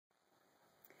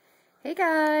Hey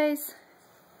guys!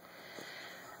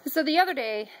 So the other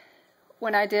day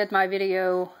when I did my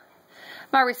video,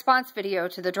 my response video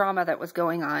to the drama that was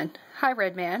going on. Hi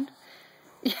Red Man.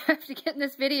 You have to get in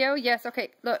this video? Yes,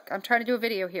 okay. Look, I'm trying to do a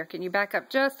video here. Can you back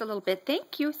up just a little bit?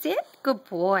 Thank you. Sit. Good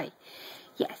boy.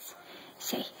 Yes.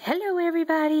 Say hello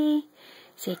everybody.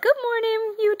 Say good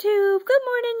morning YouTube. Good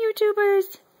morning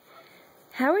YouTubers.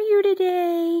 How are you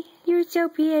today? You're so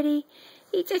pretty.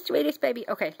 He's the sweetest baby.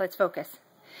 Okay, let's focus.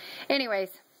 Anyways,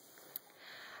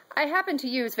 I happened to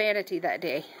use Vanity that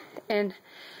day, and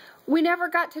we never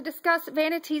got to discuss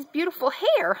Vanity's beautiful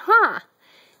hair, huh?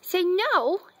 Say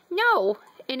no,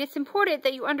 and it's important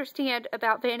that you understand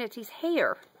about Vanity's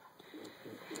hair.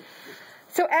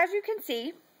 So as you can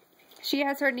see, she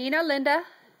has her Nina Linda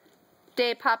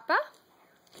de Papa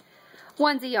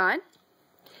onesie on.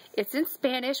 It's in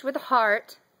Spanish with a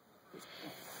heart.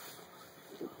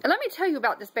 And let me tell you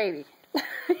about this baby.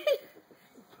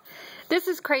 This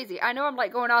is crazy. I know I'm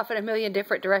like going off in a million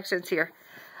different directions here.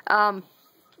 My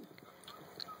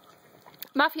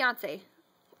fiance,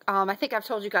 I think I've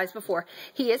told you guys before,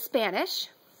 he is Spanish.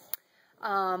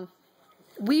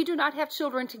 We do not have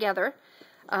children together,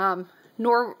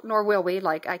 nor will we.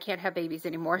 Like, I can't have babies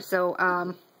anymore.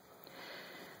 So,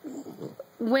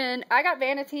 when I got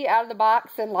Vanity out of the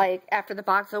box and like after the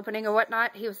box opening or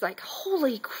whatnot, he was like,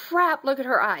 holy crap, look at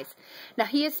her eyes. Now,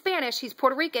 he is Spanish, he's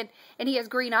Puerto Rican, and he has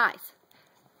green eyes.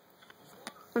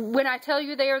 When I tell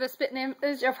you they are the spitting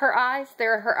image of her eyes,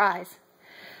 they're her eyes.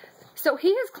 So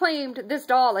he has claimed this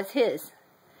doll as his.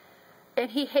 And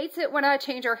he hates it when I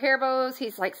change her hair bows.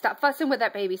 He's like, stop fussing with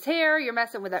that baby's hair. You're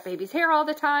messing with that baby's hair all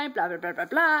the time. Blah, blah, blah, blah,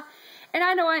 blah. And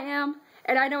I know I am.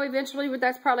 And I know eventually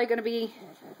that's probably going to be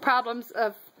problems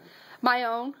of my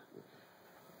own.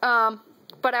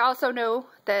 But I also know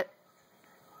that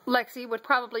Lexi would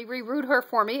probably reroute her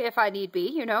for me if I need be.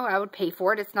 You know, I would pay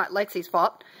for it. It's not Lexi's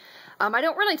fault. I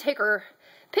don't really take her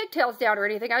pigtails down or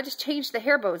anything. I just change the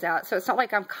hair bows out. So it's not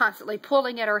like I'm constantly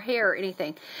pulling at her hair or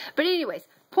anything. But anyways,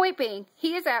 point being,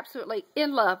 he is absolutely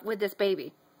in love with this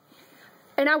baby.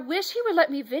 And I wish he would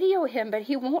let me video him, but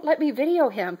he won't let me video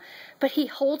him. But he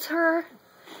holds her,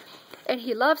 and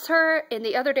he loves her. And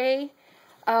the other day,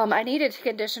 I needed to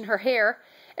condition her hair.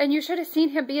 And you should have seen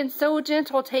him being so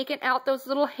gentle, taking out those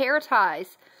little hair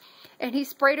ties. And he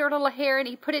sprayed her little hair, and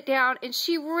he put it down. And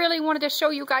she really wanted to show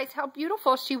you guys how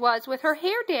beautiful she was with her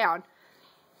hair down.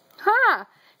 Huh?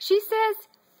 She says,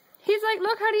 he's like,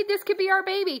 look, honey, this could be our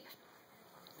baby.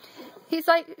 He's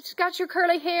like, she's got your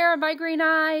curly hair and my green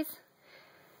eyes.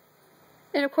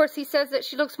 And of course, he says that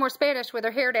she looks more Spanish with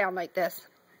her hair down like this.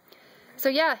 So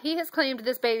yeah, he has claimed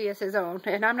this baby as his own.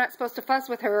 And I'm not supposed to fuss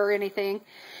with her or anything.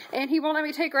 And he won't let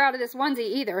me take her out of this onesie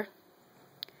either.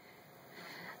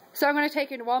 So I'm going to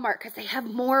take her to Walmart because they have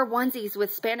more onesies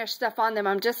with Spanish stuff on them.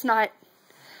 I'm just not,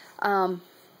 I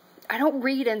don't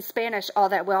read in Spanish all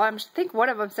that well. I think one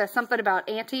of them says something about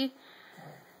auntie,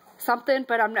 something,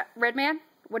 but I'm not. Red Man,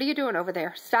 what are you doing over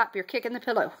there? Stop, you're kicking the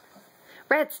pillow.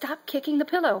 Red, stop kicking the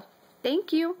pillow.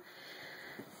 Thank you.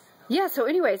 Yeah, so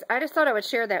anyways, I just thought I would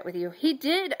share that with you. He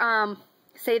did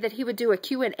say that he would do a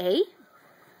Q&A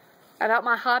about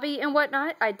my hobby and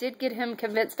whatnot. I did get him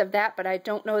convinced of that, but I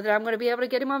don't know that I'm going to be able to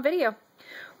get him on video.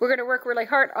 We're going to work really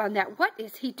hard on that. What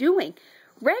is he doing?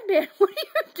 Red Man, what are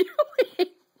you doing?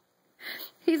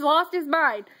 He's lost his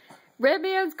mind. Red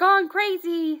Man's gone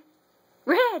crazy.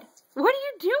 Red, what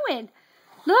are you doing?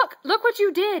 Look what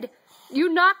you did.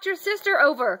 You knocked your sister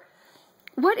over.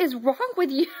 What is wrong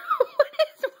with you? What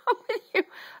is wrong with you?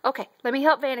 Okay, let me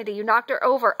help Vanity. You knocked her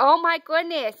over. Oh my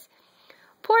goodness.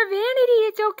 Poor Vanity,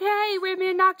 it's okay. Red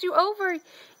Man knocked you over.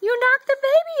 You knocked the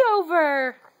baby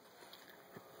over.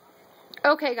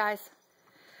 Okay, guys.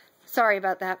 Sorry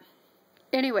about that.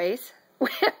 Anyways, we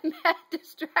have mad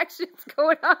distractions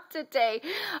going on today.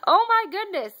 Oh my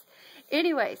goodness.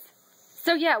 Anyways,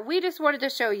 so yeah, we just wanted to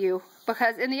show you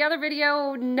because in the other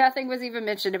video, nothing was even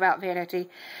mentioned about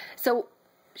Vanity. So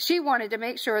she wanted to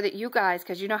make sure that you guys,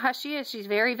 because you know how she is, she's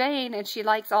very vain and she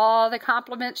likes all the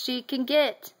compliments she can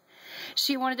get.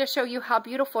 She wanted to show you how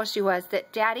beautiful she was,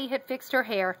 that Daddy had fixed her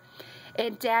hair,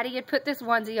 and Daddy had put this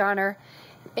onesie on her,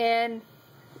 and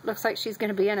looks like she's going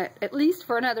to be in it at least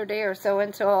for another day or so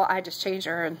until I just change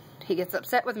her, and he gets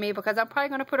upset with me because I'm probably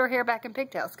going to put her hair back in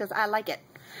pigtails because I like it.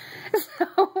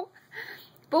 So,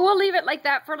 but we'll leave it like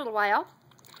that for a little while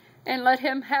and let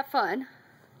him have fun.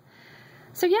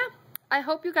 So yeah, I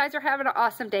hope you guys are having an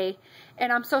awesome day,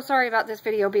 and I'm so sorry about this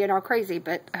video being all crazy,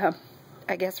 but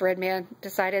I guess Red Man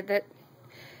decided that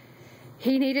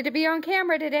he needed to be on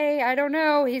camera today. I don't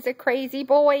know. He's a crazy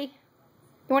boy. You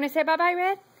want to say bye-bye,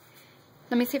 Red?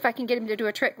 Let me see if I can get him to do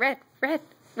a trick. Red,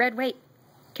 wait.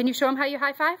 Can you show him how you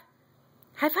high five?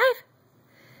 High five?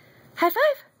 High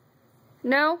five?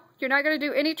 No? You're not going to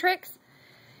do any tricks?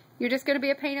 You're just going to be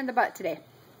a pain in the butt today.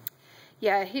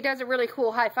 Yeah, he does a really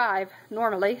cool high five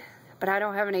normally, but I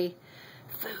don't have any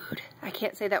food. I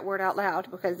can't say that word out loud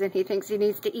because then he thinks he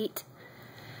needs to eat.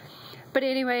 But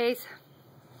anyways,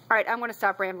 all right, I'm going to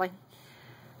stop rambling.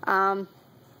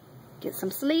 Get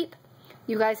some sleep.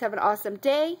 You guys have an awesome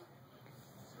day.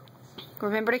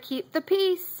 Remember to keep the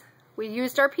peace. We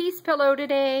used our peace pillow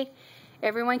today.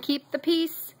 Everyone keep the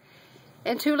peace.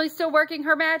 And Tuli's still working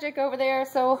her magic over there,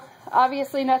 so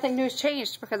obviously nothing new's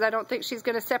changed because I don't think she's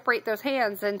going to separate those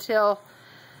hands until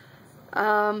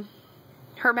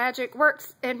her magic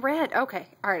works in red. Okay,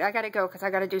 all right, I got to go because I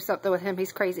got to do something with him.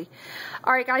 He's crazy.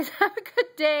 All right, guys, have a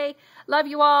good day. Love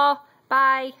you all.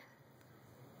 Bye.